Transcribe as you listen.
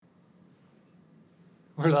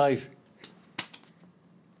We're live.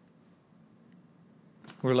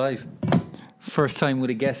 We're live. First time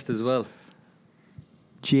with a guest as well.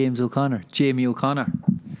 Jamie O'Connor.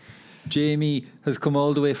 Jamie has come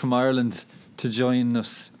all the way from Ireland to join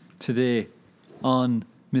us today on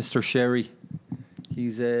Mr. Sherry.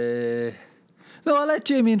 He's No, I'll let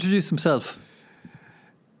Jamie introduce himself.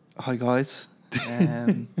 Hi guys.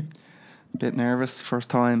 Bit nervous,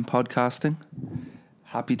 first time podcasting.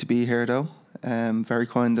 Happy to be here though. Very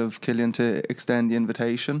kind of Killian to extend the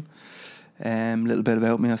invitation. Little bit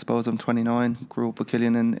about me, I suppose. I'm 29. Grew up with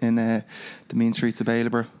Killian in the mean streets of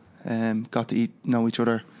Aylesbury. Got to know each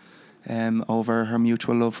other over her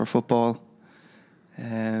mutual love for football.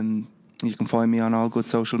 You can find me on all good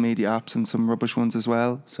social media apps and some rubbish ones as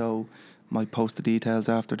well. So might post the details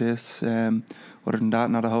after this. Other than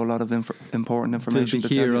that, not a whole lot of important information. They'll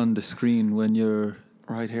be here on the screen when you're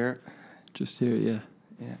right here. Just here, yeah.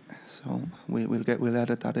 Yeah. So we'll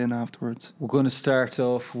edit that in afterwards. We're going to start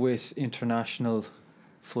off with international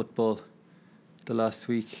football. The last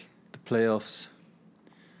week, the playoffs.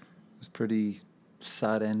 It was pretty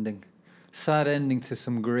sad ending. Sad ending to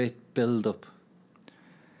some great build-up.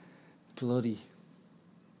 Bloody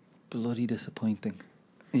disappointing.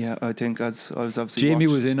 Yeah, I think as I was obviously Jamie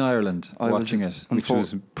was in Ireland watching it, which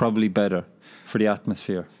was probably better for the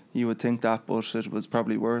atmosphere. You would think that, but it was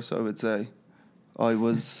probably worse, I would say. I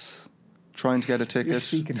was trying to get a ticket. You're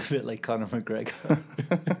speaking a bit like Conor McGregor.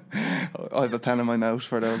 I have a pen in my mouth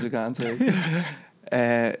for those who can't see.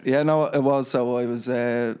 It was. So I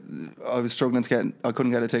was struggling to get. I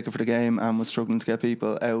couldn't get a ticket for the game, and was struggling to get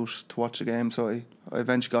people out to watch the game. So I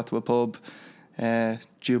eventually got to a pub.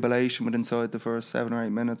 Jubilation within inside the first 7 or 8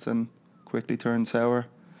 minutes, and quickly turned sour.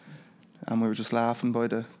 And we were just laughing by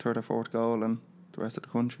the third or fourth goal, and the rest of the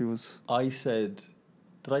country was. I said,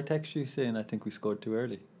 did I text you saying I think we scored too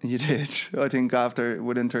early? You did. I think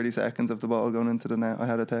within 30 seconds of the ball going into the net, I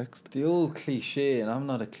had a text. The old cliche, and I'm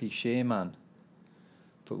not a cliche man,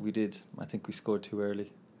 but we did. I think we scored too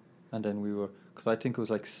early. And then we were, because I think it was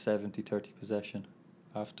like 70-30 possession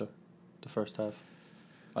after the first half.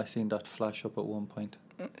 I seen that flash up at one point.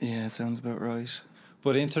 Yeah, sounds about right.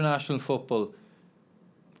 But international football,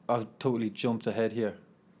 I've totally jumped ahead here.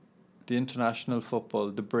 The international football,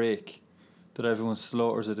 the break that everyone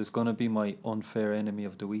slaughters it, is going to be my unfair enemy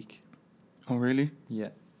of the week. Oh, really?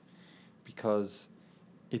 Yeah. Because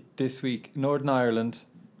this week, Northern Ireland,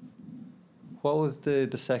 what was the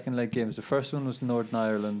second leg games? The first one was Northern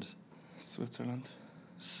Ireland. Switzerland.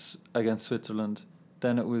 Against Switzerland.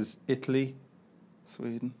 Then it was Italy.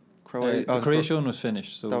 Sweden. The Croatia one was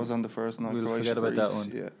finished. So that was on the first night. We'll Croatia, forget about Greece,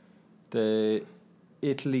 that one. Yeah. The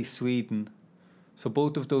Italy-Sweden. So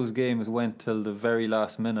both of those games went till the very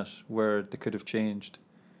last minute where they could have changed.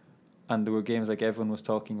 And there were games like everyone was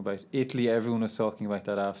talking about. Italy, everyone was talking about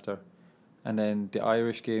that after. And then the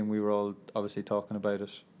Irish game, we were all obviously talking about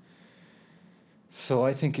it. So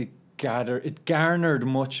I think it garnered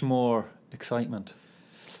much more excitement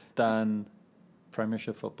than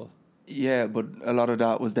Premiership football. Yeah, but a lot of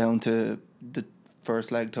that was down to the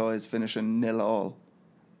first leg ties finishing 0-0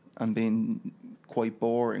 and being quite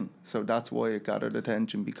boring. So that's why it gathered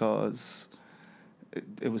attention, because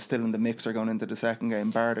it was still in the mixer going into the second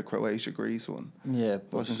game, bar the Croatia-Greece one. Yeah. It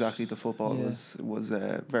wasn't exactly the football. Yeah. was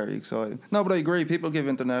very exciting. No, but I agree. People give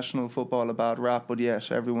international football a bad rap, but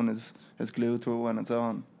yet everyone is glued to it when it's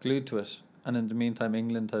on. Glued to it. And in the meantime,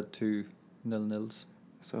 England had 2 0-0s.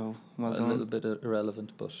 So, well done. A little bit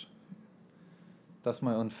irrelevant, but that's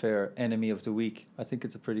my unfair enemy of the week. I think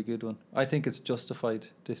it's a pretty good one. I think it's justified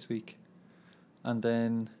this week. And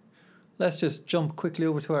then let's just jump quickly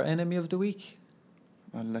over to our enemy of the week.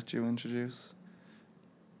 I'll let you introduce.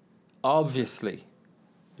 Obviously,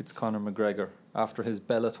 it's Conor McGregor after his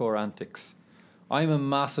Bellator antics. I'm a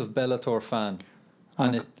massive Bellator fan.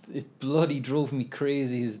 And it bloody drove me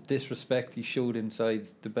crazy, his disrespect he showed inside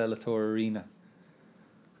the Bellator arena.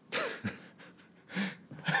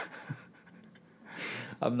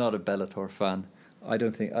 I'm not a Bellator fan. I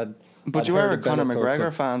don't think But you are a Conor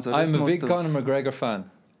McGregor fan, so I'm a big Conor McGregor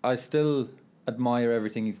fan. I still admire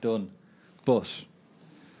everything he's done, but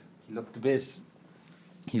he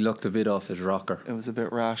looked a bit off his rocker. It was a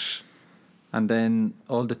bit rash. And then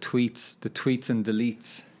all the tweets and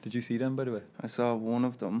deletes. Did you see them, by the way? I saw one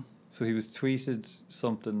of them. So he was tweeted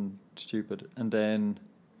something stupid and then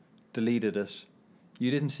deleted it.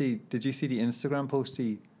 Did you see the Instagram post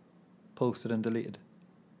he posted and deleted?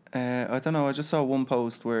 I don't know. I just saw one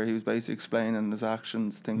post where he was basically explaining his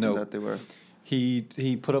actions, thinking that they were.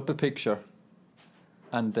 He put up a picture,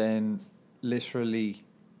 and then literally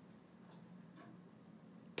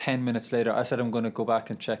 10 minutes later, I said I'm going to go back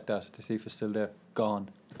and check that to see if it's still there. Gone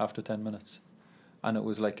after 10 minutes. And it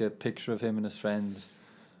was like a picture of him and his friends.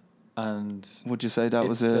 And would you say that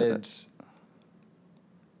was a...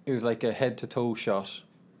 It was like a head-to-toe shot.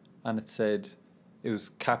 And it said, it was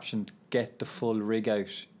captioned, "Get the full rig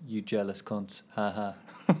out, you jealous cunts. Ha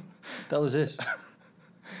ha." That was it.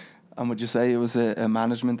 And would you say it was a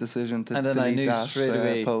management decision to And then delete I knew that straight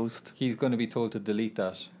away post? he's going to be told to delete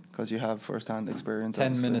that. Because you have first-hand experience. 10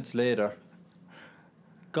 obviously. minutes later,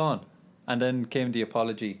 gone. And then came the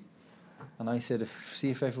apology. And I said, see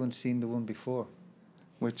if everyone's seen the one before.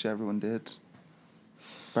 Which everyone did.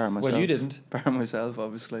 Bar myself. Well, you didn't. Bar myself,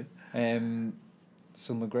 obviously.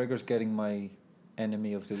 So McGregor's getting my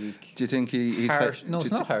enemy of the week. Do you think he's... No,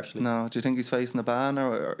 it's not harshly. No, do you think he's facing a ban,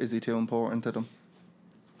 or is he too important to them?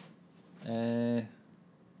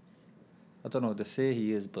 I don't know. They say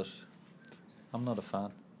he is, but I'm not a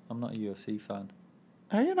fan. I'm not a UFC fan.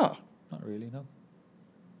 Are you not? Not really, no.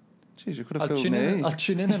 Jeez, you could have fooled me. I'll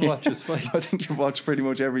tune in and watch his fights. I think you've watched pretty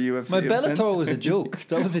much every UFC My event. Bellator was a joke.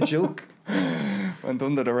 That was a joke. Went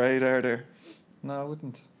under the radar there. No, I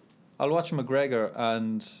wouldn't. I'll watch McGregor,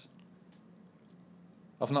 and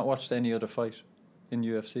I've not watched any other fight in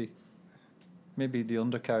UFC. Maybe the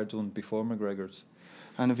undercard one before McGregor's.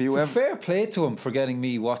 And have you So ever... fair play to him for getting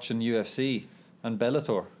me watching UFC and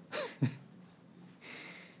Bellator.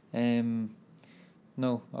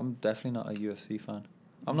 No, I'm definitely not a UFC fan.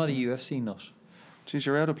 I'm not a UFC nut. Jeez,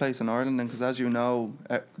 you're out of place in Ireland then, because as you know,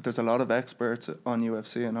 there's a lot of experts on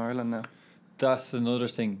UFC in Ireland now. That's another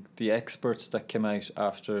thing. The experts that came out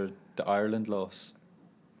after the Ireland loss,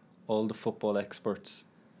 all the football experts,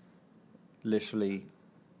 literally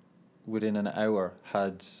within an hour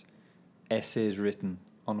had essays written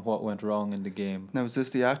on what went wrong in the game. Now, is this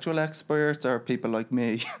the actual experts or people like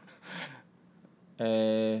me?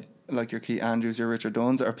 Like your Keith Andrews, your Richard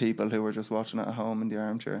Dunns, or people who were just watching it at home in the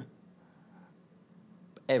armchair?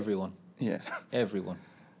 Everyone. Yeah. Everyone.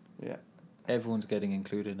 Yeah. Everyone's getting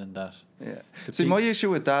included in that. Yeah. The See, peop- my issue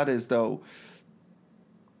with that is, though,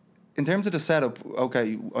 in terms of the setup,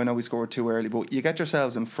 okay, I know we scored too early, but you get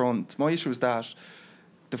yourselves in front. My issue is that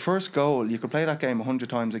the first goal, you could play that game 100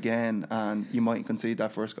 times again and you might concede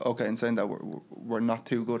that first goal. Okay, and saying that we're not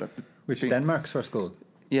too good at... Which Denmark's first goal?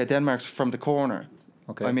 Yeah, Denmark's from the corner.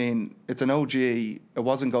 Okay. I mean, it's an OG. It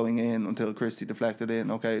wasn't going in until Christie deflected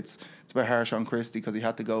in. Okay, it's a bit harsh on Christie because he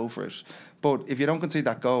had to go for it. But if you don't concede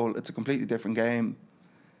that goal, it's a completely different game.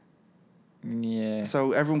 Yeah.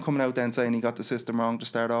 So everyone coming out then saying he got the system wrong to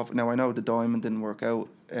start off. Now I know the diamond didn't work out,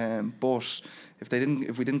 but if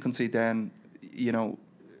we didn't concede then, you know,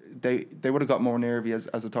 they would have got more nervy as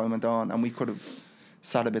the time went on, and we could have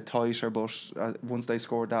sat a bit tighter. But once they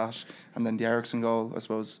scored that, and then the Ericsson goal, I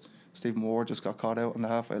suppose Stephen Ward just got caught out on the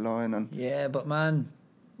halfway line. And Yeah, but man,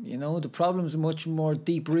 you know, the problem's much more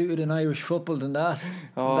deep-rooted in Irish football than that.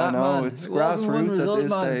 oh that, no, man. it's It wasn't one grassroots result, at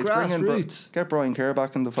this man. stage. Bring in Grassroots. get Brian Kerr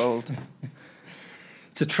back in the fold.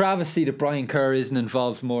 It's a travesty that Brian Kerr isn't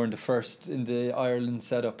involved more in the Ireland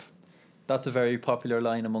setup. That's a very popular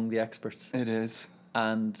line among the experts. It is.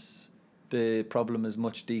 And the problem is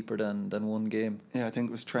much deeper than one game. Yeah, I think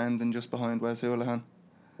it was trending just behind Wes Houlihan.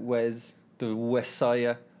 The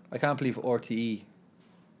Westside. I can't believe RTE.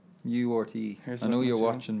 You RTE. Here's I know looking you're at you.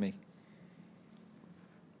 watching me.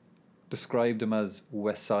 Described him as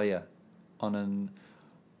Westside on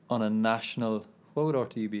a national. What would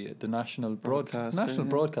RTE be? The national Broadcaster, national yeah.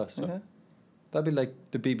 broadcaster. Yeah, That'd be like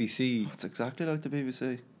the BBC. it's exactly like the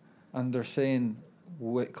BBC. And they're saying,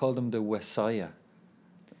 call them the Westside.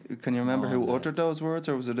 Can you remember Oh, who lads. uttered those words,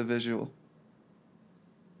 or was it a visual?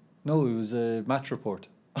 No, it was a match report.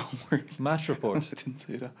 Oh, really? Match report. I didn't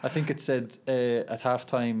see that. I think it said at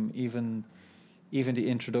halftime, even the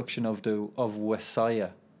introduction of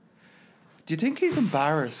Westside. Do you think he's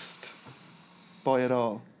embarrassed by it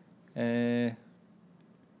all? Mm,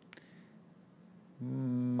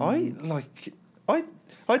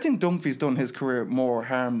 I think Dunphy's done his career more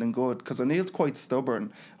harm than good, because O'Neill's quite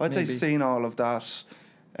stubborn. I'd say Maybe. seeing all of that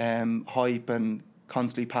hype and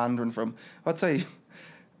constantly pandering from, I'd say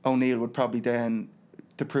O'Neill would probably then,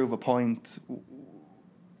 to prove a point,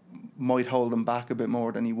 might hold him back a bit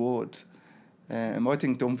more than he would. I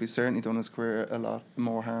think Dunphy's certainly done his career a lot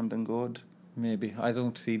more harm than good. maybe. I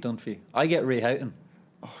don't see Dunphy. I get Ray Houghton.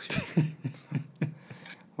 Oh,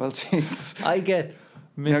 well, see, I get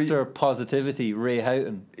Now Mr. Positivity, Ray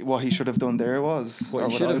Houghton. what he should have done there was... What or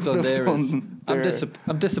he what should I have would done there is... there.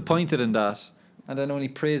 I'm disappointed in that. And then only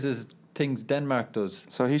praises things Denmark does.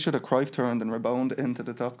 So he should have Cruyff turned and rebounded into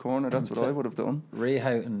the top corner. That's what I would have done. Ray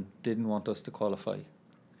Houghton didn't want us to qualify.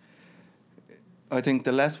 I think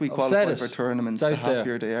the less we I've qualify said for it. tournaments, It's the out there.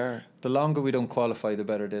 happier they are, The longer we don't qualify, the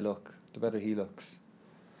better they look. The better he looks.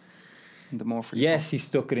 and the more free. Yes, he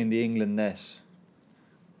stuck it in the England net.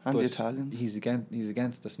 and the but Italians. He's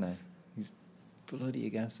against us now. He's bloody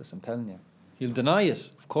against us, I'm telling you. He'll deny it.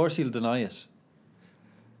 Of course he'll deny it.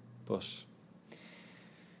 But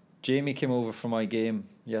Jamie came over for my game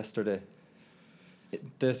yesterday.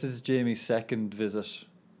 This is Jamie's second visit.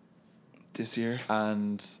 This year.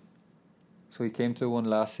 And so he came to one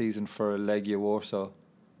last season for Legia Warsaw.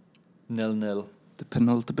 0-0. The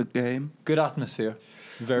penultimate game. Good atmosphere.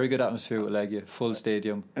 Very good atmosphere with Legia. Full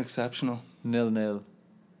stadium. Exceptional. 0-0.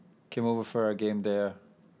 Came over for our game there.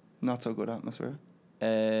 Not so good atmosphere.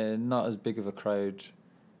 Not as big of a crowd.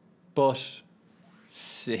 But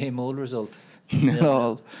same old result.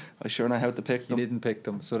 No, I sure know how to pick He them. didn't pick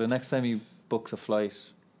them. So the next time he books a flight,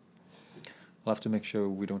 I'll have to make sure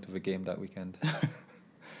we don't have a game that weekend.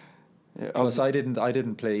 Yeah, Plus, I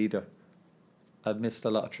didn't play either. I'd missed a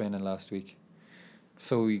lot of training last week.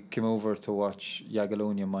 So we came over to watch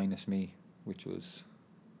Jagiellonia minus me, which was...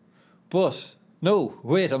 But, no,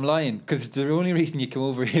 wait, I'm lying. Because the only reason you came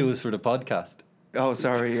over here was for the podcast. oh,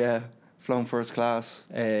 sorry, yeah. Flown first class.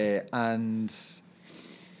 And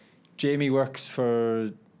Jamie works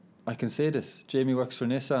for... I can say this. Jamie works for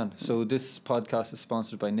Nissan. So this podcast is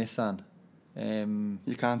sponsored by Nissan.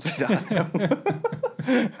 You can't say that now.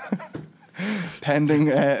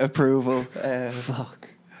 Pending approval. Fuck.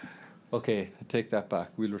 Okay, I take that back.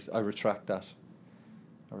 I retract that.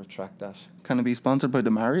 Can it be sponsored by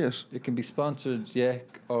the Marriott? It can be sponsored, yeah,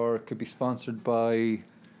 or it could be sponsored by...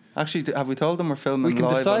 Actually, have we told them we're filming We can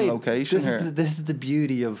live decide. on location This here? is this is the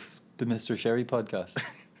beauty of the Mr. Sherry podcast.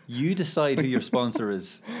 You decide who your sponsor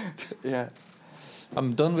is. Yeah.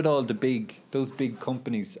 I'm done with all those big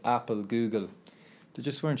companies, Apple, Google. They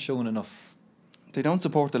just weren't showing enough. They don't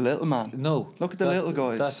support the little man. No. Look at the little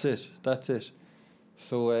guys. That's it.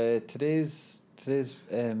 So today's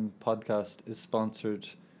podcast is sponsored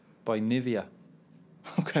by Nivea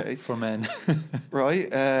Okay. for men.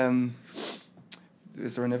 Right.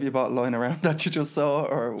 Is there a Nivea bottle lying around that you just saw?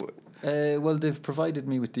 Or Well, they've provided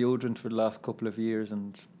me with deodorant for the last couple of years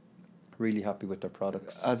and really happy with their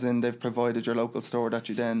products. as in they've provided your local store that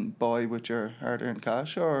you then buy with your hard-earned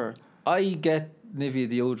cash? Or I get Nivea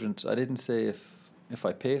deodorant. I didn't say if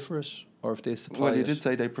I pay for it or if they supply it. well, you did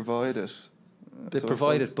say they provide it. They So I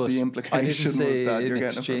provide suppose it, but the I implication didn't say was that in you're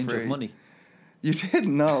getting exchange it for free. of money. You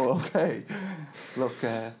didn't know, okay. Look,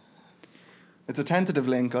 it's a tentative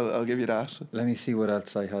link, I'll give you that. Let me see what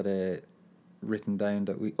else I had written down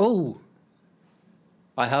that we... Oh!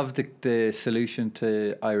 I have the solution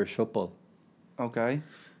to Irish football. Okay.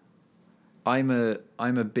 I'm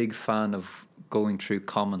a big fan of going through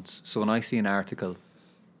comments. So when I see an article,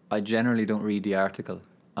 I generally don't read the article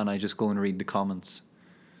and I just go and read the comments.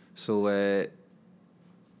 So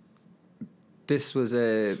this was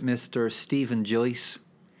Mr. Stephen Joyce.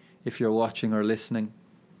 If you're watching or listening,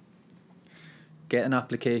 get an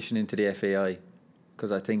application into the FAI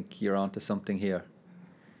because I think you're onto something here.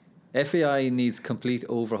 FAI needs complete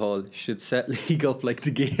overhaul. Should set league up like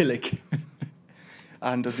the Gaelic.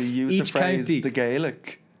 And does he use the Each phrase county- the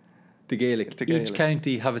Gaelic? The Gaelic. The Gaelic. Each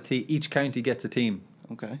county have a team. Each county gets a team.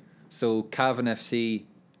 Okay. So Cavan FC,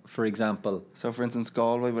 for example, So, for instance,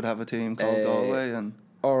 Galway would have a team called Galway, and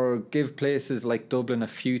or give places like Dublin a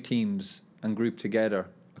few teams and group together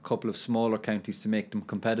a couple of smaller counties to make them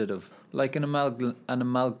competitive, like an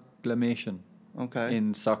amalgamation okay,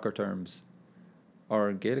 in soccer terms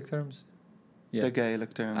or Gaelic terms. Yeah, the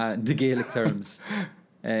Gaelic terms. the Gaelic terms.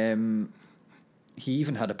 He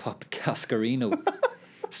even had a pop at Cascarino.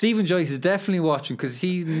 Stephen Joyce is definitely watching because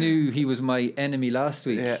he knew he was my enemy last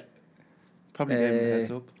week. Yeah, probably gave him the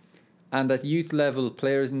heads up. And at youth level,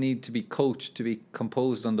 players need to be coached to be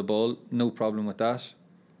composed on the ball. No problem with that.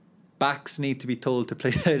 Backs need to be told to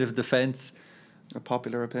play out of defence. A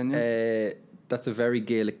popular opinion. That's a very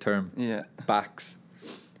Gaelic term. Yeah. Backs.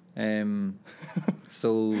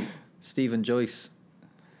 So, Stephen Joyce,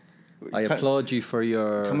 I applaud you for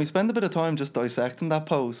your... Can we spend a bit of time just dissecting that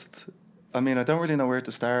post? I mean, I don't really know where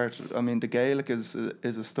to start. I mean, the Gaelic is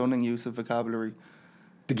a stunning use of vocabulary.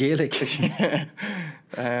 The Gaelic.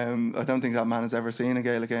 I don't think that man has ever seen a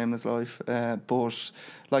Gaelic game in his life. But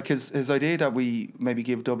like his idea that we maybe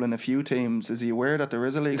give Dublin a few teams, is he aware that there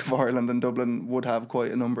is a League of Ireland and Dublin would have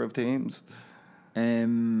quite a number of teams?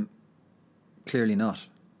 Clearly not.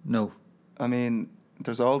 No. I mean,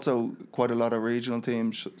 there's also quite a lot of regional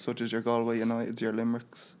teams such as your Galway Uniteds, your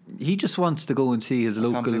Limericks. He just wants to go and see his I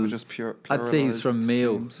can't believe local... it's just pure. I'd say he's from pluralised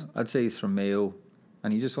Mayo. teams. I'd say he's from Mayo,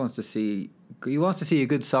 and he just wants to see. He wants to see a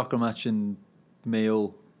good soccer match in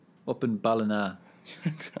Mayo, up in Ballina.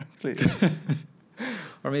 Exactly.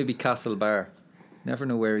 Or maybe Castlebar. Never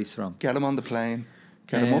know where he's from. Get him on the plane.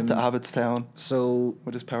 Get him up to Um, Abbottstown So,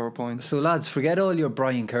 with his PowerPoint. so lads, forget all your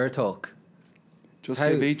Brian Kerr talk. Just how-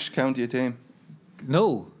 give each county a team.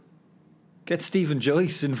 No. Get Stephen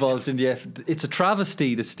Joyce involved in the It's a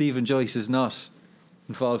travesty that Stephen Joyce is not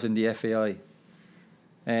involved in the FAI.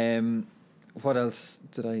 What else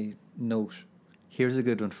did I note? Here's a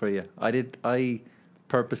good one for you. I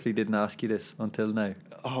purposely didn't ask you this until now.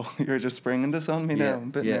 Oh, you're just springing this on me now. I'm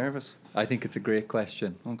a bit nervous. I think it's a great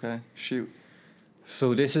question. Okay, shoot.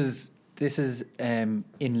 So this is in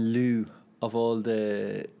lieu of all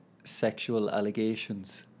the sexual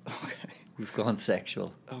allegations. Okay. We've gone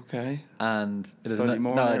sexual. Okay. And it is Slightly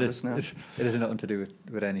more nervous now. It has nothing to do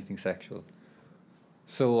with anything sexual.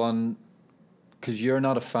 So because you're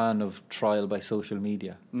not a fan of trial by social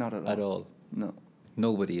media Not at all. at all. No.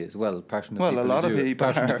 Nobody is. Well, apart from the Well, people a lot who of do it. people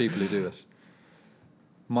Apart from the are. people who do it.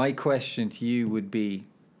 My question to you would be,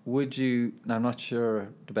 would you, and I'm not sure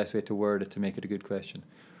the best way to word it to make it a good question,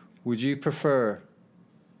 would you prefer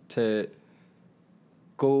to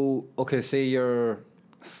go, okay, say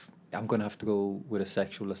I'm going to have to go with a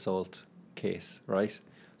sexual assault case, right?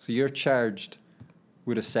 So you're charged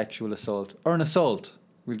with a sexual assault, or an assault,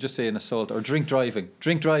 we'll just say an assault, or drink driving,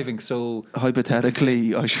 so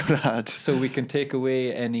Hypothetically, I should add so we can take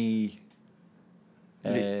away any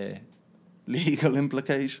legal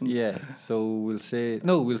implications. yeah, so we'll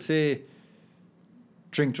say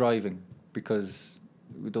drink driving, because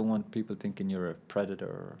we don't want people thinking you're a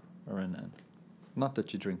predator or an not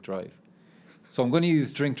that you drink drive. So I'm going to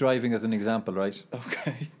use drink driving as an example, right?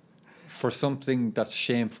 Okay. For something that's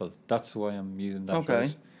shameful. That's why I'm using that. Okay.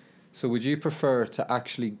 Right? So would you prefer to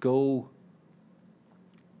actually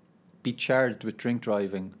be charged with drink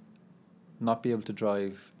driving, not be able to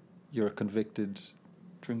drive, you're a convicted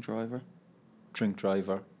Drink driver. drink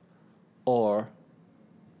driver,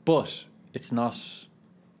 but it's not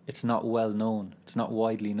well known, it's not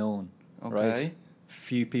widely known, Okay. right?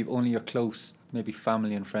 Few people, only your close, maybe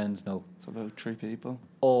family and friends know. It's about 3 people.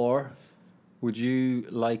 Or would you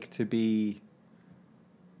like to be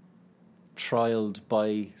trialed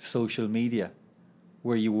by social media,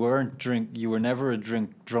 where you were never a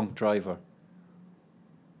drunk driver,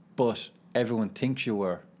 but everyone thinks you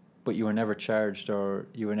were, but you were never charged or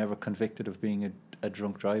you were never convicted of being a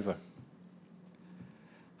drunk driver?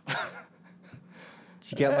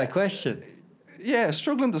 Did you get my question? Yeah,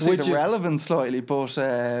 struggling to see Would the you- relevance slightly, but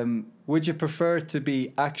Would you prefer to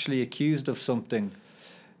be actually accused of something,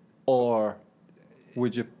 or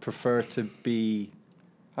would you prefer to be,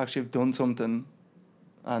 actually have done something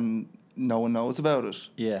and no one knows about it?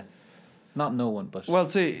 yeah, not no one, but Well,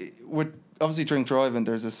 see, with obviously drink driving,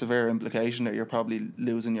 there's a severe implication that you're probably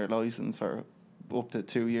losing your license for up to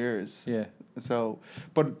 2 years. yeah. So,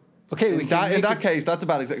 but Okay, we in can make that it- case, that's a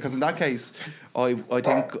bad example, because in that case, I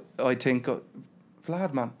think,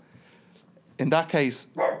 Vlad, man. In that case,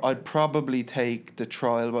 I'd probably take the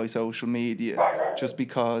trial by social media, just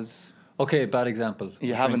because Okay, bad example.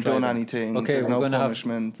 you haven't Drink done driving. anything. Okay, There's we're no gonna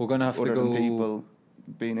punishment. we're gonna have to other go. than people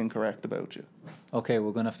being incorrect about you. Okay,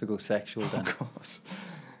 we're gonna have to go sexual then. Oh God.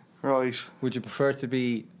 Right. Would you prefer to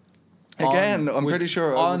be Again, I'm pretty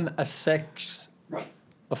sure I on a sex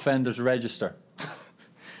offenders register,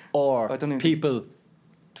 or I don't even people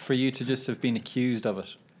for you to just have been accused of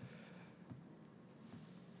it?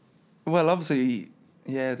 Well, obviously,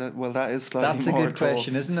 yeah. That is slightly That's a more good tough.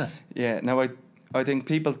 question, isn't it? Yeah. Now, I think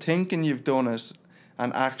people thinking you've done it,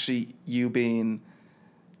 and actually you being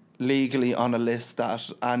legally on a list that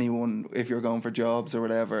anyone, if you're going for jobs or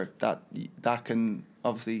whatever, that can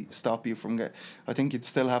obviously stop you from get. I think you'd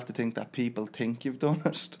still have to think that people think you've done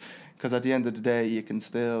it, because at the end of the day, you can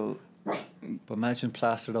still. But imagine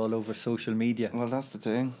plastered all over social media. Well, that's the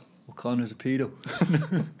thing. O'Connor's a pedo.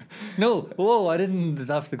 No, whoa! I didn't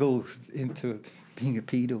have to go into being a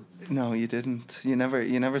pedo. No, you didn't. You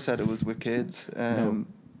never said it was with kids.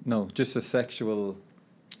 No, just a sexual.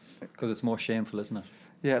 Because it's more shameful, isn't it?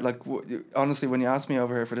 Yeah, like honestly, when you asked me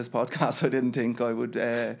over here for this podcast, I didn't think I would,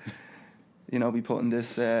 be put in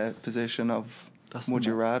this position of would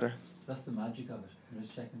you rather. That's the magic of it. I'm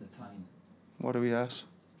just checking the time. What are we at?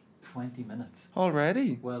 20 minutes.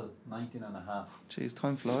 Already? Well, 19 and a half. Jeez,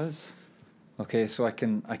 time flies. Okay, so I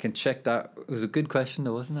can check that. It was a good question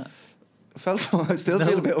though, wasn't it? I still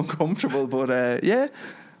feel a bit uncomfortable, but yeah.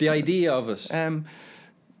 The idea of it.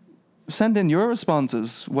 Send in your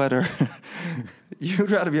responses, whether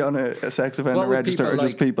you'd rather be on a sex offender What would register or people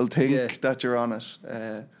just like? people think Yeah. that you're on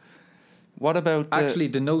it. What about... Actually,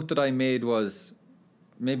 the note that I made was,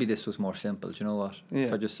 maybe this was more simple. Do you know what? Yeah.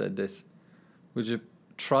 If I just said this, would you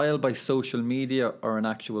trial by social media or an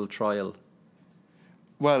actual trial?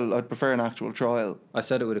 Well, I'd prefer an actual trial. I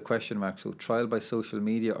said it with a question mark. So trial by social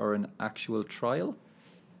media or an actual trial?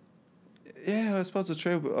 Yeah, I suppose it's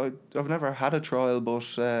true. But I've never had a trial,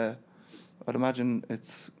 but I'd imagine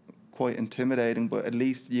it's quite intimidating. But at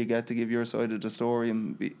least you get to give your side of the story and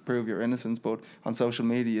prove your innocence. But on social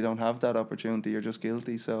media, you don't have that opportunity. You're just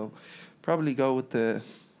guilty. So probably go with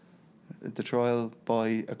the trial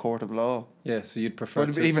by a court of law. Yeah, so you'd prefer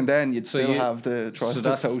But to... even then, you'd So still you- have the trial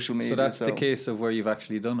by social media. So that's the case of where you've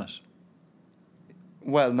actually done it.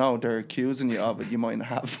 Well, no, they're accusing you of it. You might not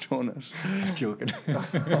have done it. I'm joking.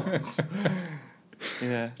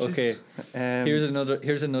 Yeah. Okay.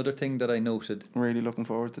 Here's another thing that I noted. Really looking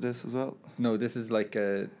forward to this as well. No, this is like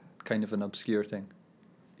a kind of an obscure thing.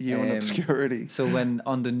 You and obscurity. So when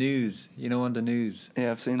on the news, on the news,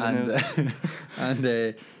 Yeah, I've seen the and news.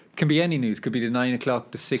 and can be any news. Could be the 9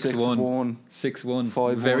 o'clock, the 6-1, 6-1.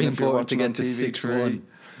 5-1 Very if you're important to watching get on to TV3. 6-1.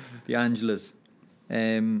 The Angelas,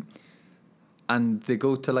 and they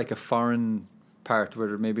go to like a foreign part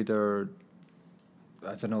where maybe they're,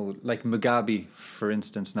 I don't know, like Mugabe, for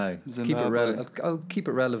instance. Now keep it Zimbabwe. I'll keep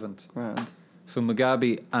it relevant. Grand. So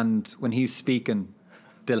Mugabe, and when he's speaking,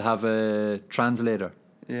 they'll have a translator.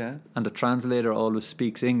 Yeah. And the translator always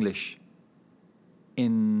speaks English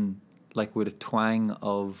in like with a twang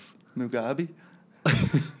of Mugabe.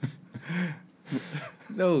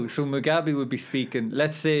 no. So Mugabe would be speaking.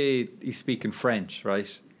 Let's say he's speaking French,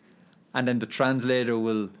 right? And then the translator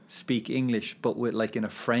will speak English, but with like in a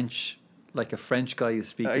French, like a French guy is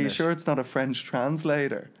speaking. Are you it. sure it's not a French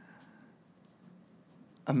translator?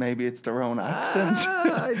 And maybe it's their own accent.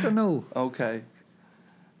 I don't know. Okay.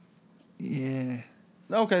 Yeah.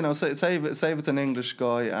 Okay, no, say it's an English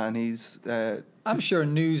guy and he's... I'm sure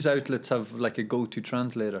news outlets have like a go-to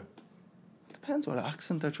translator. depends what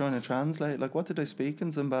accent they're trying to translate. Like, what do they speak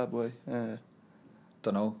in Zimbabwe?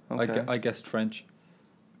 Don't know. Okay. I guessed French.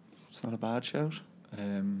 It's not a bad shout.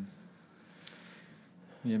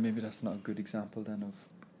 Yeah, maybe that's not a good example then of...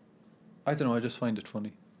 I don't know, I just find it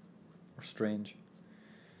funny. Or strange.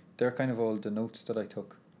 They're kind of all the notes that I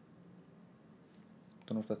took.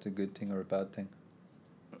 Don't know if that's a good thing or a bad thing.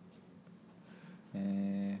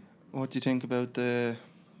 What do you think about the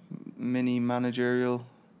mini managerial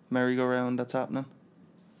merry-go-round that's happening?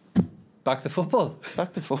 Back to football.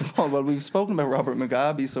 Back to football. Well, we've spoken about Robert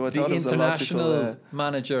Mugabe, so I The thought it was a international logical...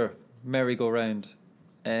 manager merry-go-round.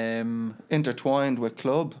 intertwined with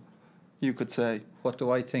club, you could say. What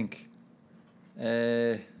do I think?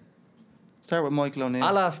 Start with Michael O'Neill.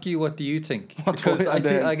 I'll ask you, what do you think? What do Because I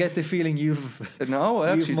then? I get the feeling you've No,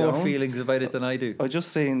 I you've actually more don't. feelings about it than I do. I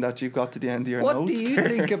just saying that you've got to the end of your What notes do you there.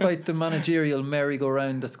 think about the managerial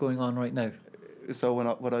merry-go-round that's going on right now? So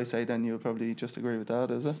what I say, then you'll probably just agree with that,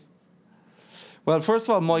 is it? Well, first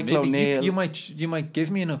of all, Michael Maybe O'Neill. you might give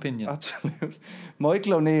me an opinion. Absolutely.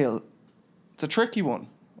 Michael O'Neill, it's a tricky one.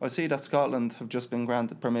 I see that Scotland have just been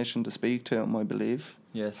granted permission to speak to him, I believe.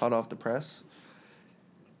 Yes. Hot off the press.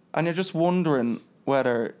 And you're just wondering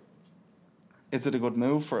whether, is it a good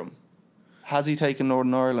move for him? Has he taken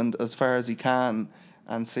Northern Ireland as far as he can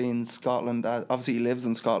and seen Scotland, obviously he lives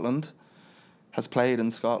in Scotland, has played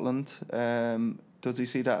in Scotland. Does he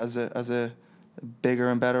see that as a bigger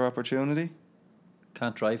and better opportunity?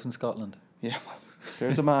 Can't drive in Scotland. Yeah, well,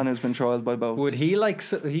 there's a man who's been trialled by both. Would he like...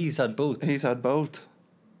 He's had both. He's had both.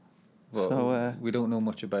 Well, so we don't know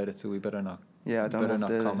much about it, so we better not. Yeah, I don't better have not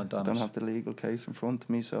the comment on don't it. have the legal case in front of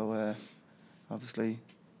me, so obviously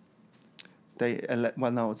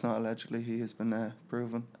well, no, it's not allegedly. He has been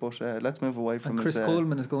proven. But let's move away from And Chris his,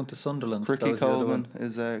 Coleman is going to Sunderland. That Ricky was the other Coleman one.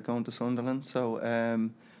 is going to Sunderland. So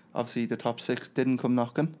obviously the top six didn't come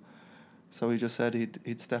knocking. So he just said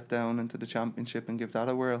he'd step down into the championship and give that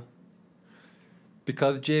a whirl.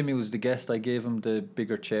 Because Jamie was the guest, I gave him the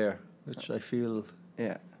bigger chair, which I feel,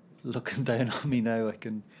 Yeah, looking down on me now, I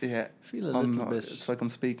can yeah. feel a little bit. It's like I'm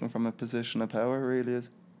speaking from a position of power. It really is.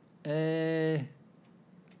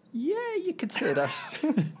 Yeah, you could say that.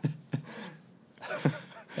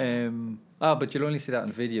 But you'll only see that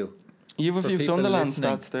in video. You have a For few people Sunderland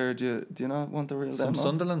listening. stats there. Do you not want the real Some demo?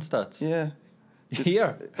 Sunderland stats. Yeah.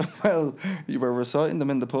 Here. Well, you were reciting them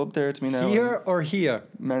in the pub there to me now. Here or here?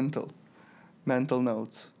 Mental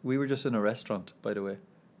notes. We were just in a restaurant, by the way.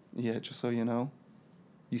 Yeah, just so you know.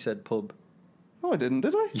 You said pub. No, I didn't,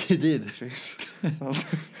 did I? You did. Jeez. Well,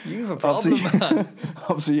 You have a problem, obviously, man.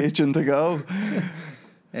 obviously itching to go.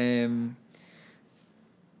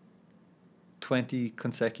 20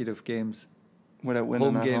 consecutive games. Without winning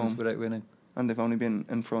Home at games home. without winning. And they've only been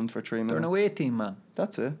in front for 3 minutes. They're an away team, man.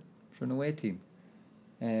 That's it. For an away team.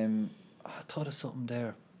 I thought of something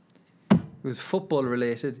there. It was football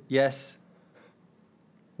related. Yes.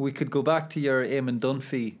 We could go back to your Eamon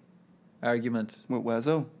Dunphy argument. With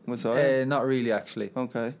Wezzo? Was Not really, actually.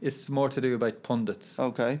 Okay. It's more to do about pundits.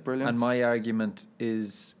 Okay, brilliant. And my argument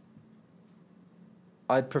is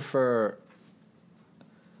I'd prefer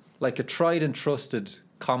like a tried and trusted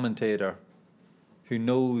commentator who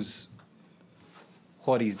knows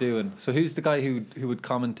what he's doing. So who's the guy who would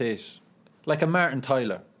commentate? Like a Martin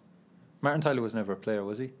Tyler. Martin Tyler was never a player,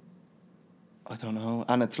 was he? I don't know.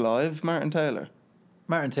 And it's live, Martin Taylor?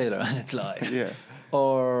 Martin Taylor, and it's live. Yeah.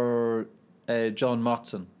 Or John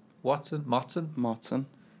Motson. Motson?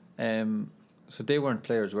 So they weren't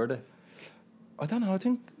players, were they? I don't know. I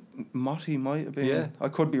think Motti might have been. Yeah. I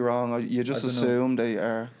could be wrong. You just assume they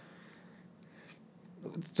are.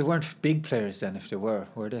 They weren't big players then, if they were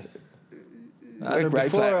they? They're great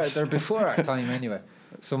players. They're before our time anyway.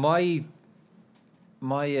 So my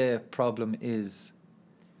problem is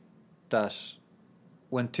that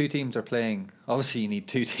when two teams are playing, obviously you need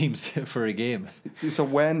two teams for a game. So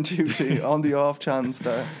when two on the off chance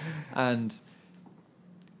that. And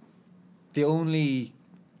the only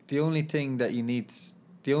thing that you need,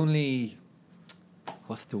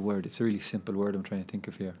 what's the word? It's a really simple word I'm trying to think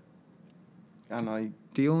of here. And I'm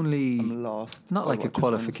lost. Not like a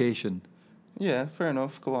qualification. Yeah, fair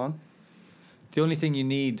enough. Go on. The only thing you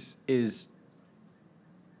need is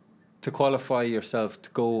to qualify yourself to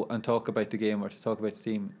go and talk about the game or to talk about the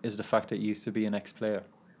team is the fact that you used to be an ex-player.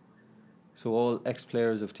 So all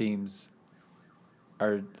ex-players of teams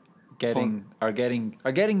are getting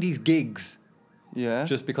these gigs. Yeah.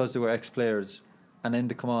 Just because they were ex-players, and then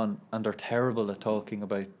they come on and they're terrible at talking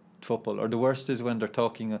about football. Or the worst is when they're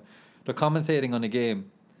commentating on a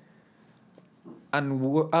game,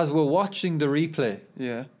 and as we're watching the replay,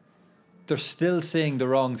 yeah, they're still saying the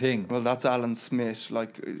wrong thing. Well, that's Alan Smith,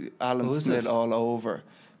 Smith all over.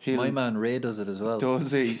 My man Ray does it as well.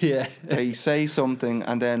 Does he? Yeah. They say something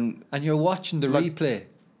and you're watching the replay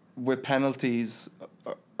with penalties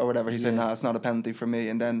or whatever. He's saying, "No, it's not a penalty for me."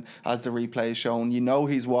 And then as the replay is shown,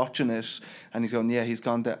 he's watching it and he's going, "Yeah, he's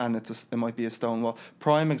gone there," and it might be a stone wall.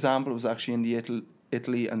 Prime example was actually in the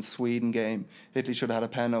Italy and Sweden game. Italy should have had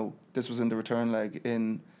a penalty. This was in the return leg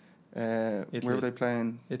in. Where were they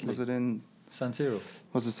playing? Italy. Was it in San Siro?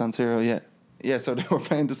 Was it San Siro? Yeah. Yeah, so they were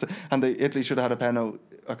playing this, and Italy should have had a penalty.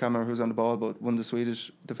 I can't remember who was on the ball, but one of the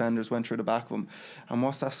Swedish defenders went through the back of him. And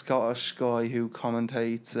what's that Scottish guy who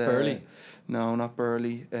commentates? Burley? No, not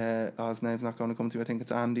Burley. His name's not going to come to me. I think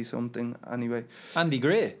it's Andy something. Anyway. Andy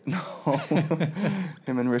Gray? No.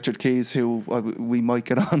 Him and Richard Keys, who we might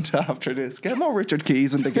get on to after this. Get more Richard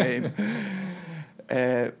Keys in the game.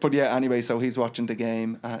 But yeah, anyway, so he's watching the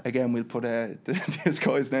game. Again, we'll put this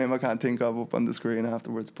guy's name I can't think of up on the screen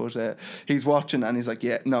afterwards. But he's watching and he's like,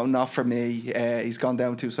 "Yeah, no, not for me. He's gone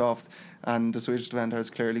down too soft." And the Swedish defender has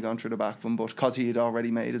clearly gone through the back of him. But because he had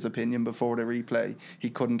already made his opinion before the replay, he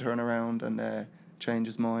couldn't turn around and change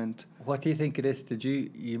his mind. What do you think of this?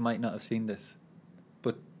 You might not have seen this,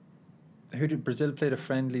 but who did Brazil play a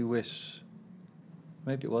friendly with?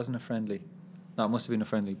 Maybe it wasn't a friendly. No, it must have been a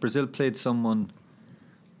friendly. Brazil played someone.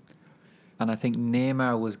 And I think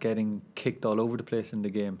Neymar was getting kicked all over the place in the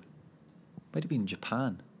game. Might have been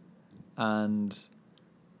Japan. And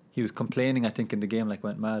he was complaining, I think, in the game,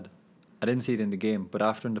 went mad. I didn't see it in the game, but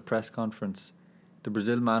after in the press conference, the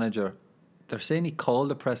Brazil manager, they're saying he called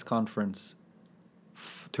the press conference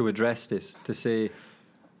to address this, to say,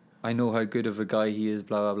 "I know how good of a guy he is,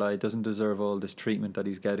 blah, blah, blah. He doesn't deserve all this treatment that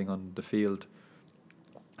he's getting on the field.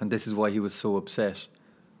 And this is why he was so upset."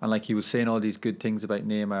 And he was saying all these good things about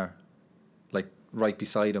Neymar, right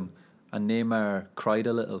beside him, and Neymar cried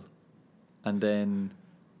a little, and then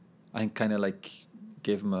I kind of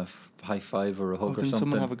gave him a high five or a hug or something. Didn't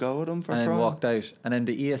someone have a go at him for and crying? Then walked out, and then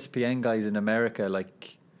the ESPN guys in America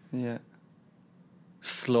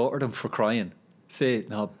slaughtered him for crying. Say,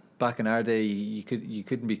 "No, back in our day you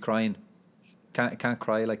couldn't be crying, can't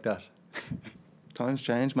cry like that." Times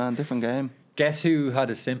change, man. Different game. Guess who had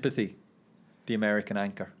his sympathy? The American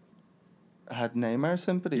anchor. Had Neymar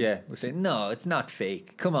sympathy? Yeah, was saying, "No, it's not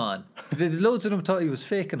fake. Come on." Loads of them thought he was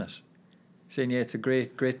faking it, saying, "Yeah, it's a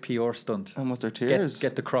great PR stunt." And was there tears?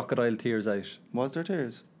 Get the crocodile tears out. Was there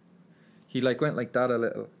tears? He went like that a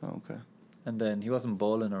little. Oh, okay. And then he wasn't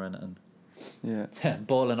bawling or anything. Yeah.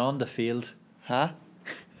 Bawling on the field. Huh?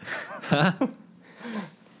 Yeah.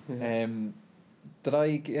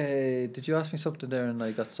 Did you ask me something there and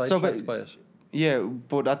I got sidetracked by it? Yeah,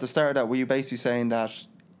 but at the start of that, were you basically saying that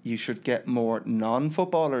you should get more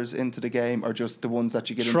non-footballers into the game, or just the ones that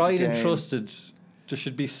you get into the game? Tried and trusted.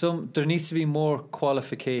 There needs to be more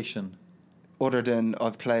qualification. Other than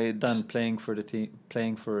I've played, than playing for the team,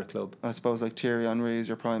 playing for a club. I suppose like Thierry Henry is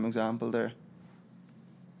your prime example there.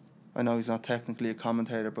 I know he's not technically a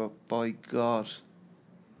commentator, but by God,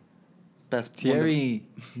 best Thierry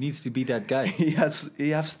needs to be that guy. he has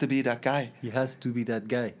to be that guy. He has to be that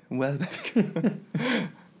guy. Well,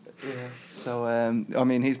 yeah. So I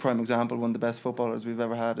mean, he's prime example. One of the best footballers we've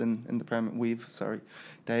ever had in the Premier.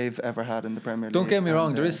 They've ever had in the Premier League. Don't get me wrong.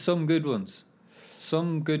 And, There is some good ones.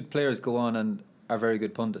 Some good players go on and are very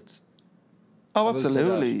good pundits. Oh, I will say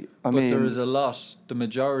absolutely. that. I but mean, there is a lot. The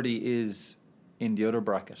majority is in the other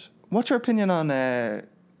bracket. what's your opinion on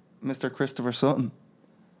Mr. Christopher Sutton?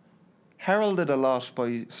 Heralded a lot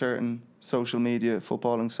by certain social media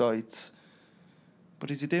footballing sites.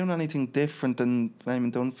 But is he doing anything different than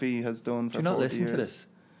Raymond Dunphy has done for 40 years? Do you not listen to this?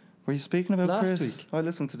 Were you speaking about Last Chris? week. I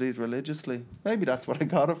listen to these religiously. Maybe that's what I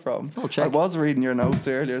got it from. I'll check. I was reading your notes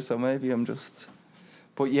earlier, so maybe I'm just...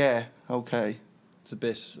 But yeah, okay. It's a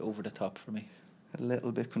bit over the top for me. A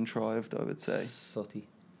little bit contrived, I would say. Sooty.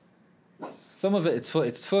 Some of it,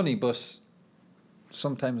 it's funny, but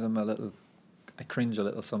sometimes I cringe a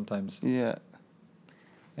little sometimes. Yeah.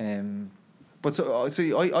 But so,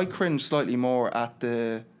 see, I cringe slightly more at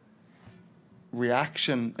the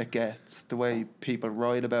reaction it gets, the way people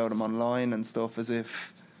write about him online and stuff, as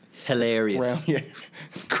if hilarious.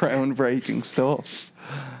 it's groundbreaking stuff.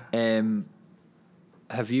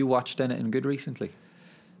 Have you watched anything good recently?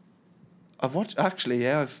 I've watched, actually,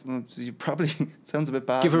 yeah. You probably sounds a bit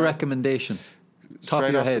bad. Give a now. recommendation. Top Straight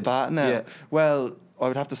of your off head. the bat now. Yeah. Well, I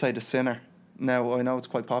would have to say The Sinner. Now I know it's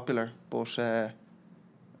quite popular, but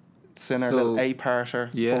Sinner, So, little 8-parter,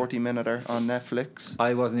 yeah. 40-minuter on Netflix.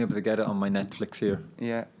 I wasn't able to get it on my Netflix here.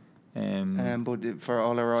 Yeah. But for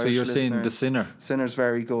all our so Irish you're listeners, saying The Sinner? Sinner's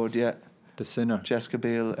very good, yeah. The Sinner. Jessica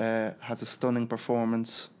Biel has a stunning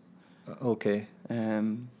performance. Okay.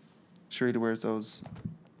 Sharita wears those.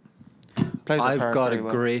 Plays the I've part got a very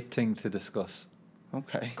well. great thing to discuss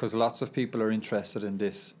Okay. because lots of people are interested in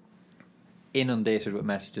this, inundated with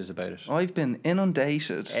messages about it. I've been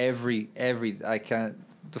inundated. Every I can't.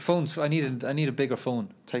 The phones. I need a bigger phone,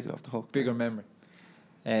 Take it off the hook. bigger memory.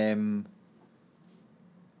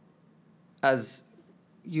 As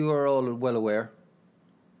you are all well aware,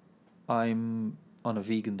 I'm on a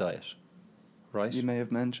vegan diet, right? You may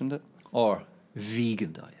have mentioned it. Or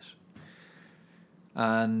vegan diet.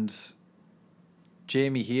 And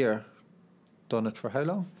Jamie here done it for how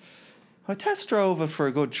long? I test drove it for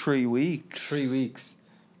a good 3 weeks. 3 weeks.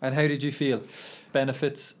 And how did you feel?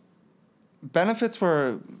 Benefits? Benefits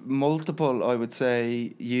were multiple, I would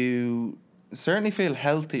say. You certainly feel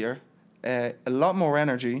healthier, a lot more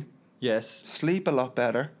energy, Yes. sleep a lot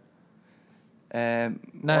better.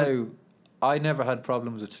 Now, I never had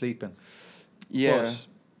problems with sleeping. Yeah. But,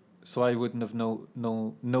 so I wouldn't have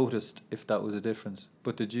noticed if that was a difference.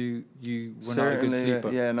 But did you were not a good Certainly,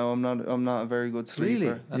 sleeper? yeah, no, I'm not a very good sleeper.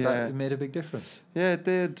 Really? And yeah. that it made a big difference? Yeah, it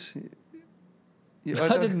did. Yeah,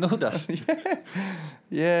 I didn't know that.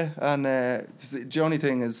 Yeah, and the only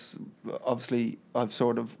thing is, obviously, I've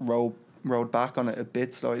sort of rode back on it a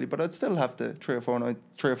bit slightly, but I'd still have to 3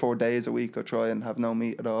 or 4 days a week. I try and have no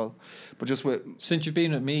meat at all, but just with. Since you've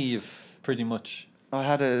been with me, you've pretty much. I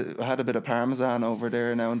had a bit of parmesan over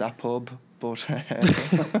there now in that pub, but You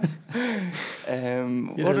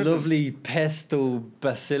had a lovely pesto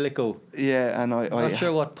basilico. yeah, and I Not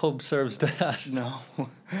sure what pub serves that. no,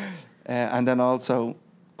 and then also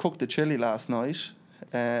cooked the chili last night.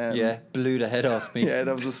 Yeah, blew the head off me. Yeah,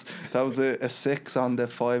 that was a 6 on the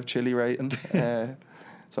 5 chili rating.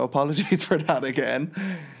 So apologies for that again.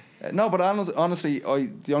 No, but honestly,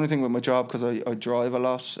 the only thing with my job, because I drive a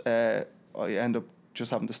lot, I end up just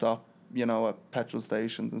having to stop, at petrol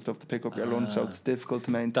stations and stuff to pick up your lunch, so it's difficult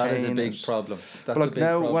to maintain. That is a big it. problem. That's But look, a big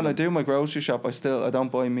now problem. when I do my grocery shop, I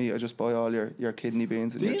don't buy meat. I just buy all your kidney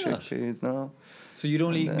beans and Do your you not? chickpeas. No. So you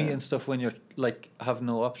don't And, eat meat and stuff when you're have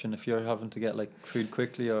no option if you're having to get food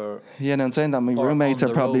quickly or Yeah, now I'm saying that my Or roommates on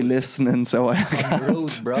are the probably road. listening, so I on the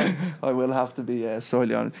road, bro. I will have to be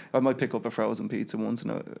slightly honest. I might pick up a frozen pizza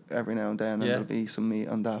every now and then, and Yeah. there'll be some meat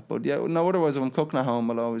on that. But yeah, no. Otherwise, if I'm cooking at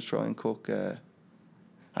home, I'll always try and cook.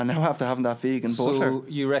 And now after having that vegan butter, So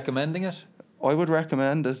you recommending it? I would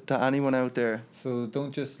recommend it to anyone out there. So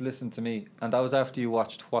don't just listen to me. And that was after you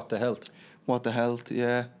watched What the Health. What the health?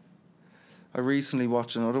 Yeah. I recently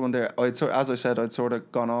watched another one there. As I said, I'd sort of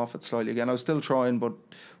gone off it slightly again. I was still trying, but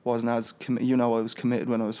wasn't as I was committed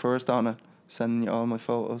when I was first on it, sending you all my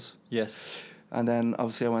photos. Yes. And then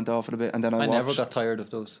obviously I went off it a bit, and then I watched. never got tired of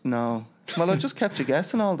those. No. Well, I just kept you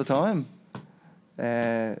guessing all the time.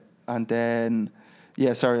 And then,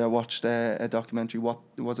 I watched a documentary. What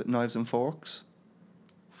was it? Knives and Forks.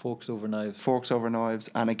 Forks over knives. Forks over knives,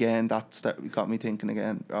 and again that got me thinking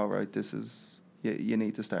again. All right, this is you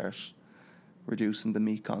need to start reducing the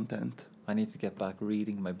meat content. I need to get back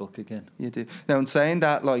reading my book again. You do. Now, in saying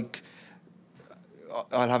that, like,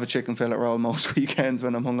 I'll have a chicken fillet roll most weekends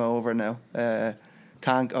when I'm hungover now.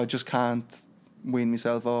 I just can't wean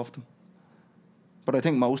myself off them. But I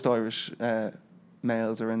think most Irish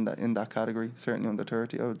males are in that category. Certainly under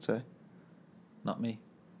 30, I would say. Not me.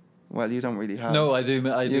 Well, you don't really have. No, I do.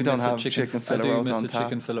 You don't miss have a chicken fillet rolls on tap.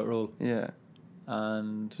 chicken fillet roll. Yeah.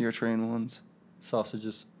 And Your 3-in-1s.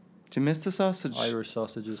 sausages. Do you miss the sausage? Irish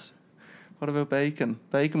sausages. What about bacon?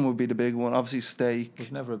 Bacon would be the big one. Obviously, steak. I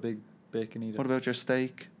was never a big bacon eater. What about your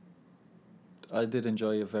steak? I did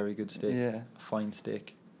enjoy a very good steak. Yeah. A fine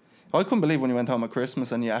steak. I couldn't believe when you went home at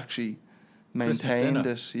Christmas and you actually maintained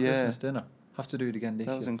it. Yeah. Christmas dinner. Have to do it again this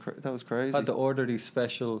year. That was crazy. I had to order these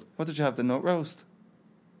special. What did you have? The nut roast?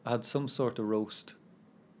 I had some sort of roast.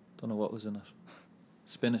 Don't know what was in it.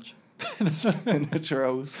 Spinach. Spinach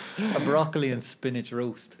roast. A broccoli and spinach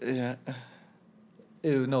roast. Yeah.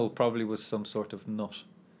 Ew, no, probably was some sort of nut.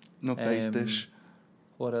 Nut-based dish.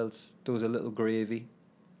 What else? There was a little gravy.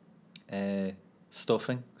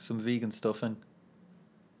 Stuffing. Some vegan stuffing.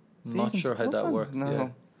 Not Vegan sure how that stuffing? works. No.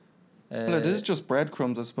 Yeah. Well, it is just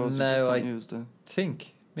breadcrumbs, I suppose. no, you just I don't use the...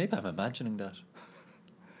 think maybe I'm imagining that.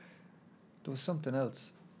 There was something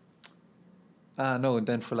else. No, and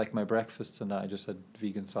then for like my breakfasts and that, I just had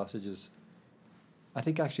vegan sausages. I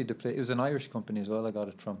think actually it was an Irish company as well. I got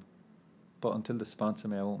it from, but until they sponsor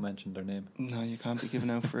me, I won't mention their name. No, you can't be giving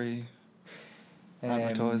out free Um,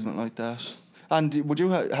 advertisement like that. And would you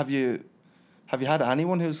have you had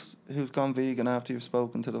anyone who's gone vegan after you've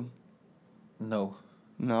spoken to them? No,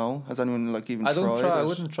 No, has anyone like even I don't tried try. I it?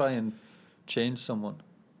 wouldn't try and change someone.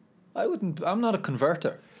 I wouldn't. I'm not a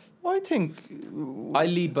converter. I think. I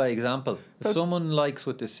lead by example. If But- someone likes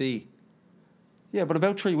what they see, Yeah, but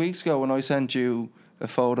about 3 weeks ago, when I sent you a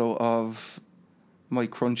photo of my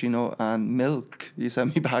crunchy nut and milk, you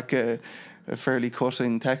sent me back a fairly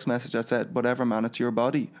cutting text message that said, "Whatever, man, it's your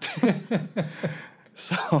body."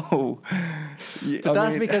 So. but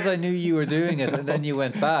that's because I knew you were doing it, and then you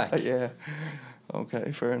went back. Yeah.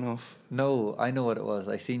 Okay, fair enough. No, I know what it was.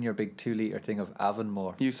 I seen your big 2 litre thing of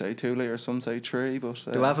Avonmore. You say 2 litres, some say 3, but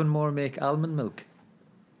Do Avonmore make almond milk?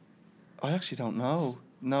 I actually don't know.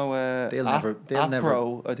 No, They'll never-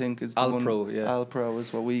 Alpro, I think, is the one. Alpro, yeah. Alpro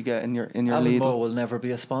is what we get in your Avonmore Lidl. will never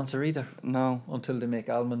be a sponsor either No. until they make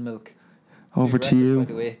almond milk. Over We to read it, you. By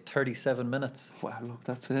the way, 37 minutes. Wow, look,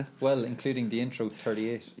 that's it. Well, including the intro,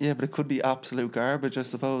 38. Yeah, but it could be absolute garbage, I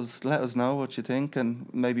suppose. Let us know what you think, and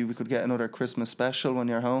maybe we could get another Christmas special when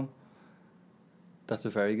you're home. That's a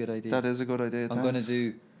very good idea. That is a good idea. I'm going to thanks.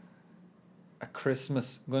 do a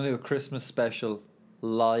Christmas special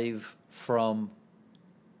live from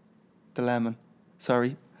The Lemon.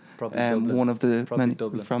 Sorry. probably Dublin. One of the Probably many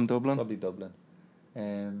Dublin. from Dublin. Probably Dublin.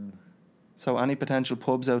 So any potential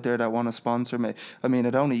pubs out there that want to sponsor me, I mean,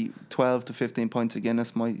 at only 12 to 15 pints of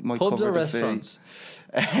Guinness might Pubs cover or the restaurants?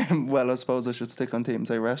 fee. Well, I suppose I should stick on team,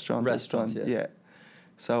 say restaurant Restaurants, this time. yes. Yeah.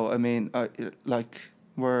 So, I mean,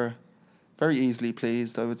 we're very easily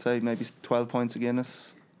pleased. I would say maybe 12 pints of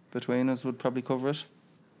Guinness between us would probably cover it.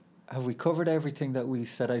 Have we covered everything that we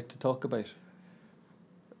set out to talk about?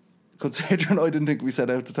 Considering I didn't think we set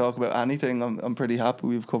out to talk about anything, I'm pretty happy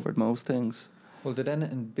we've covered most things. Well, did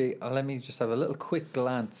anything big? Let me just have a little quick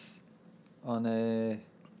glance on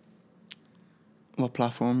What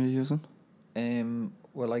platform are you using?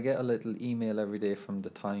 Well, I get a little email every day from the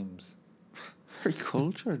Times, Very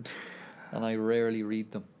cultured. and I rarely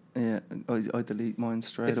read them. Yeah, I delete mine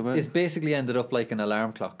straight away. It's basically ended up like an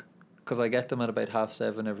alarm clock, because I get them at about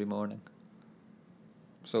 7:30 every morning.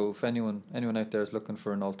 So if anyone out there is looking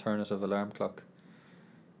for an alternative alarm clock,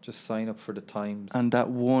 just sign up for the Times. And that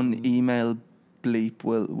one email bleep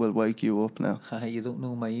will wake you up now. You don't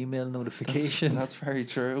know my email notification. That's very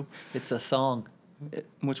true. It's a song.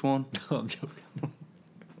 Which one? No, I'm joking.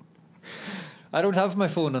 I don't have my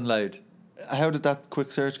phone on loud. How did that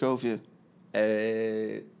quick search go for you?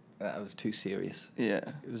 That was too serious. Yeah.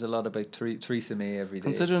 It was a lot about Theresa May every day.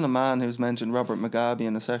 Considering a man who's mentioned Robert Mugabe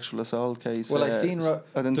in a sexual assault case. Well, I seen I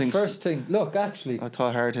didn't the think first thing. Look, actually, I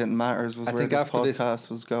thought Hard Hitting Matters was I where think this after this- podcast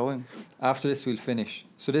was going. after this we'll finish.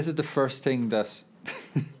 So this is the first thing that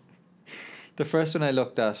the first one I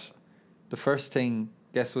looked at. The first thing,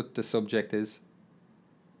 guess what the subject is?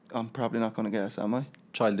 I'm probably not going to guess, am I?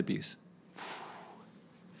 Child abuse.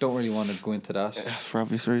 Don't really want to go into that. For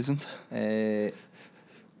obvious reasons.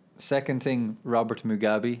 Second thing, Robert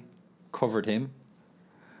Mugabe, covered him.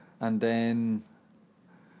 And then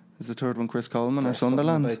Is the third one Chris Coleman or there's something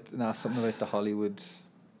Sunderland? something about the Hollywood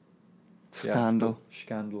Scandal.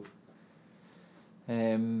 Scandal.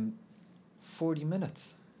 40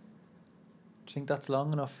 minutes. Do you think that's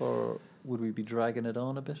long enough, or would we be dragging it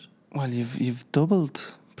on a bit? Well, you've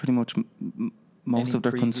doubled pretty much most Any of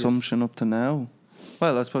their previous- consumption up to now.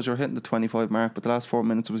 Well, I suppose you're hitting the 25 mark, but the last 4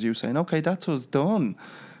 minutes was you saying, okay, that's us done.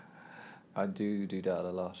 I do that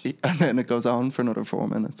a lot. And then it goes on for another 4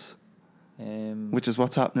 minutes, which is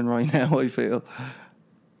what's happening right now, I feel.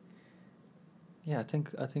 Yeah, I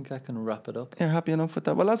think I can wrap it up. You're happy enough with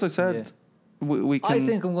that? Well, as I said, we can... I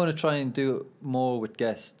think I'm going to try and do it more with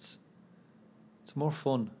guests. It's more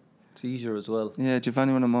fun. It's easier as well. Yeah, do you have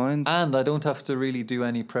anyone in mind? And I don't have to really do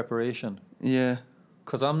any preparation. Yeah.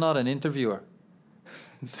 Because I'm not an interviewer.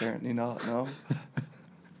 Certainly not, no.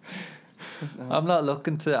 No. I'm not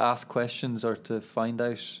looking to ask questions or to find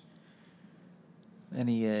out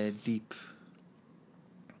any deep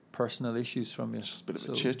personal issues from you. Just a bit of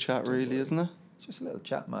a chit-chat, really, isn't it? Just a little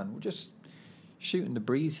chat, man. We're just shooting the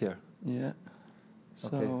breeze here. Yeah. So,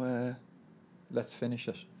 Okay. Let's finish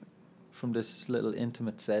it from this little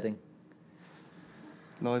intimate setting.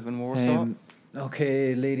 live in Warsaw.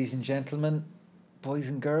 Okay, ladies and gentlemen, boys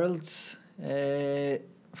and girls,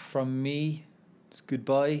 from me, it's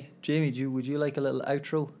goodbye. Jamie, would you like a little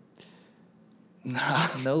outro? Nah.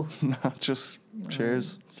 No? Nah, just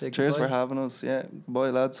cheers. Say Cheers goodbye. for having us. Yeah, goodbye,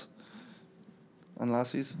 lads. And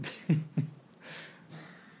lassies.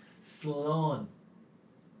 Slán.